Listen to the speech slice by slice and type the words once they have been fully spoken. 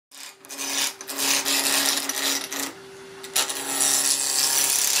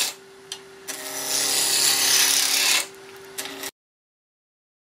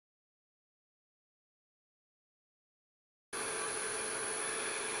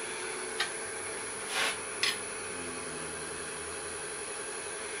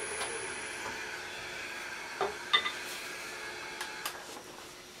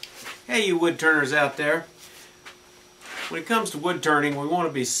Hey, you wood turners out there. When it comes to wood turning, we want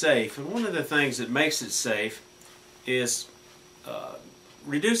to be safe, and one of the things that makes it safe is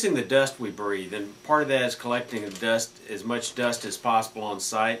reducing the dust we breathe, and part of that is collecting as much dust as possible on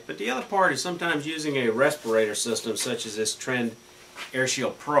site, but the other part is sometimes using a respirator system such as this Trend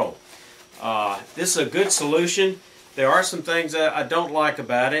Airshield Pro. This is a good solution. There are some things that I don't like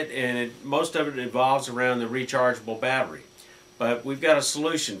about it, and most of it involves around the rechargeable battery. But we've got a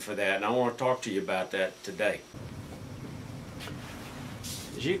solution for that, and I want to talk to you about that today.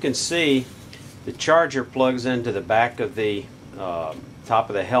 As you can see, the charger plugs into the back of the top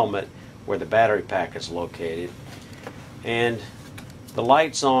of the helmet where the battery pack is located, and the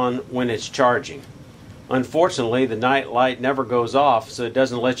light's on when it's charging. Unfortunately, the night light never goes off, so it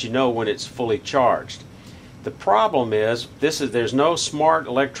doesn't let you know when it's fully charged. The problem is there's no smart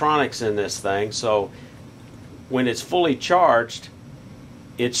electronics in this thing, so when it's fully charged,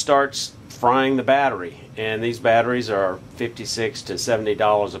 it starts frying the battery, and these batteries are $56 to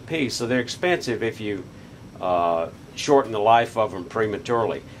 $70 a piece, so they're expensive if you shorten the life of them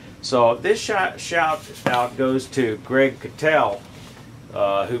prematurely. So this shout out goes to Greg Cattell,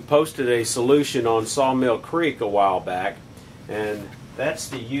 who posted a solution on Sawmill Creek a while back, and that's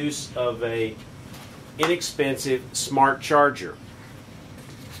the use of a inexpensive smart charger.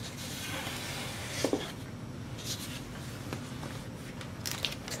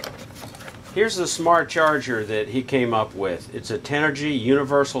 Here's the smart charger that he came up with. It's a Tenergy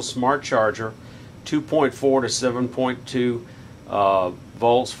Universal Smart Charger, 2.4 to 7.2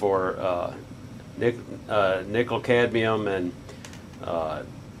 volts for nickel cadmium and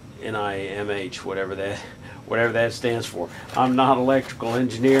NIMH, whatever that stands for. I'm not an electrical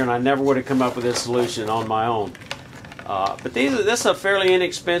engineer, and I never would have come up with this solution on my own. But this is a fairly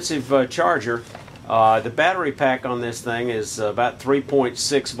inexpensive charger. The battery pack on this thing is about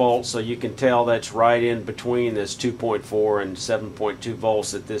 3.6 volts, so you can tell that's right in between this 2.4 and 7.2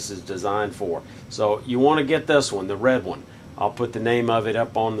 volts that this is designed for. So you want to get this one, the red one. I'll put the name of it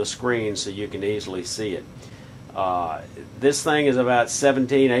up on the screen so you can easily see it. This thing is about $17,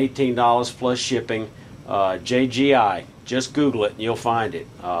 $18 plus shipping. JGI, just Google it and you'll find it.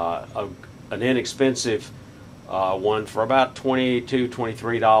 An inexpensive one for about $22,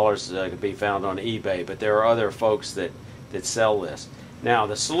 $23 can be found on eBay, but there are other folks that sell this. Now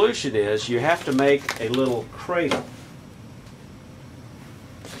the solution is you have to make a little cradle.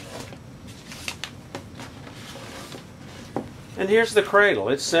 And here's the cradle.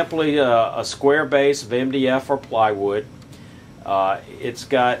 It's simply a square base of MDF or plywood. It's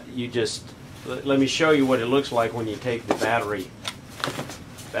got, let me show you what it looks like when you take the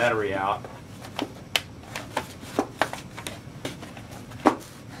battery out.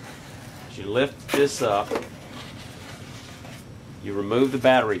 You lift this up, you remove the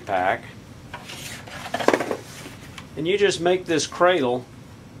battery pack, and you just make this cradle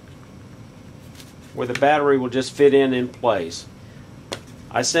where the battery will just fit in place.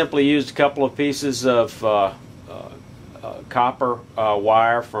 I simply used a couple of pieces of copper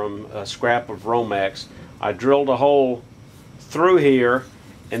wire from a scrap of Romex. I drilled a hole through here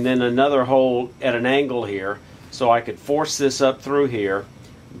and then another hole at an angle here so I could force this up through here,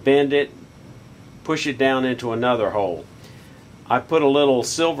 bend it, push it down into another hole. I put a little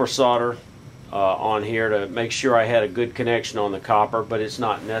silver solder on here to make sure I had a good connection on the copper, but it's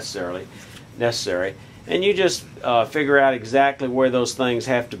not necessary. And you just figure out exactly where those things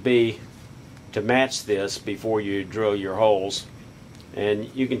have to be to match this before you drill your holes, and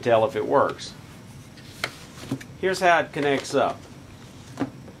you can tell if it works. Here's how it connects up.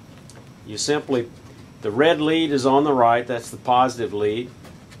 You simply, the red lead is on the right, that's the positive lead.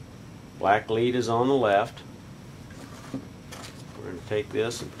 Black lead is on the left. We're going to take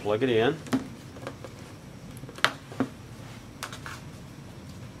this and plug it in.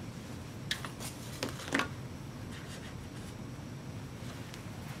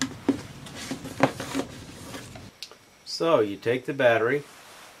 So you take the battery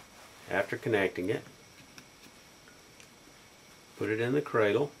after connecting it, put it in the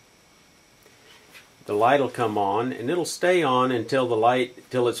cradle. The light will come on, and it'll stay on until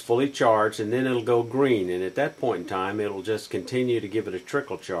it's fully charged, and then it'll go green, and at that point in time it'll just continue to give it a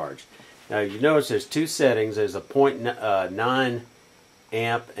trickle charge. Now you notice there's two settings. There's a 0.9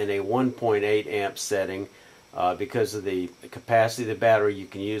 amp and a 1.8 amp setting. Because of the capacity of the battery, you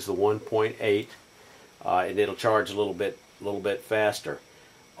can use the 1.8 and it'll charge a little bit faster.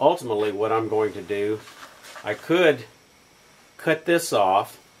 Ultimately, what I'm going to do, I could cut this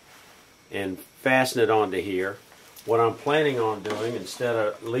off and fasten it onto here. What I'm planning on doing, instead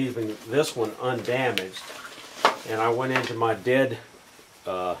of leaving this one undamaged, and I went into my dead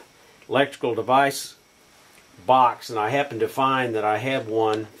electrical device box, and I happen to find that I have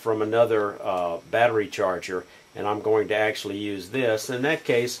one from another battery charger, and I'm going to actually use this. In that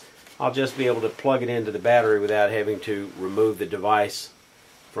case, I'll just be able to plug it into the battery without having to remove the device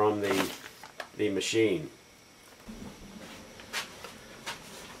from the machine.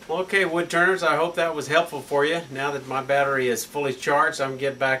 Okay, Woodturners, I hope that was helpful for you. Now that my battery is fully charged, I can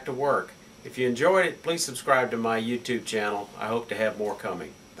get back to work. If you enjoyed it, please subscribe to my YouTube channel. I hope to have more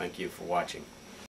coming. Thank you for watching.